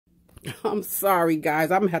I'm sorry,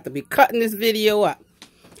 guys. I'm going to have to be cutting this video up.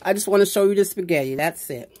 I just want to show you the spaghetti. That's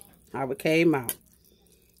it. How it came out.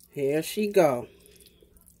 Here she go.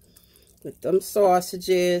 With them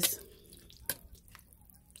sausages.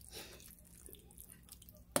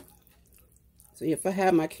 See, if I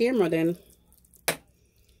had my camera, then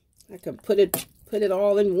I could put it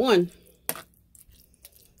all in one.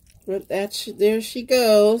 But there she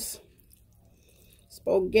goes.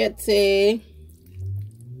 Spaghetti.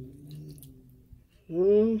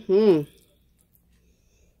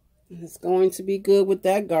 It's going to be good with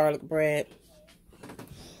that garlic bread.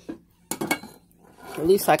 At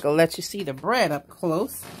least I can let you see the bread up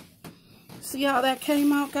close. See how that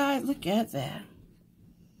came out, guys? Look at that.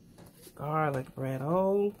 Garlic bread.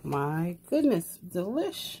 Oh my goodness.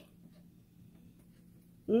 Delish.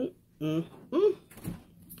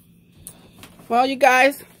 Well, you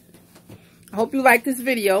guys, I hope you liked this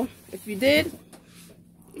video. If you did,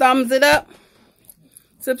 thumbs it up.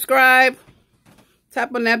 Subscribe.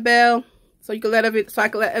 Tap on that bell so you can let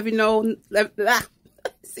every know.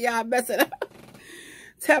 See how I mess it up?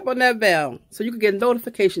 Tap on that bell so you can get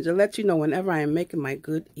notifications to let you know whenever I am making my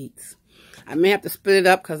good eats. I may have to split it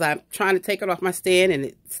up because I'm trying to take it off my stand and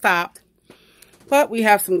it stopped. But we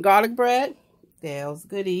have some garlic bread. Gail's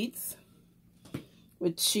Good Eats.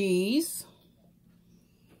 With cheese.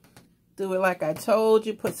 Do it like I told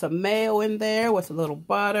you. Put some mayo in there with a little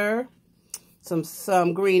butter.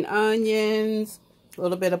 Some green onions. A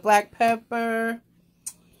little bit of black pepper.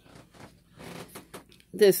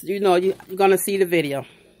 This, you know, you're going to see the video.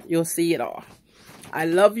 You'll see it all. I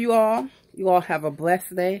love you all. You all have a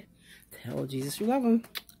blessed day. Tell Jesus you love him.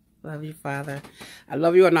 Love you, Father. I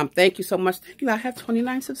love you, and thank you so much. Thank you. I have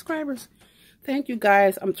 29 subscribers. Thank you,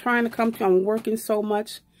 guys. I'm trying to come to you. I'm working so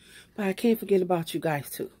much, but I can't forget about you guys,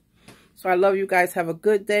 too. So I love you guys. Have a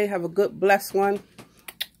good day. Have a good, blessed one.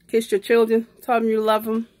 Kiss your children. Tell them you love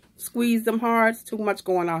them. Squeeze them hard. It's too much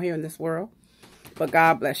going on here in this world. But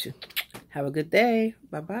God bless you. Have a good day.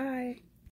 Bye-bye.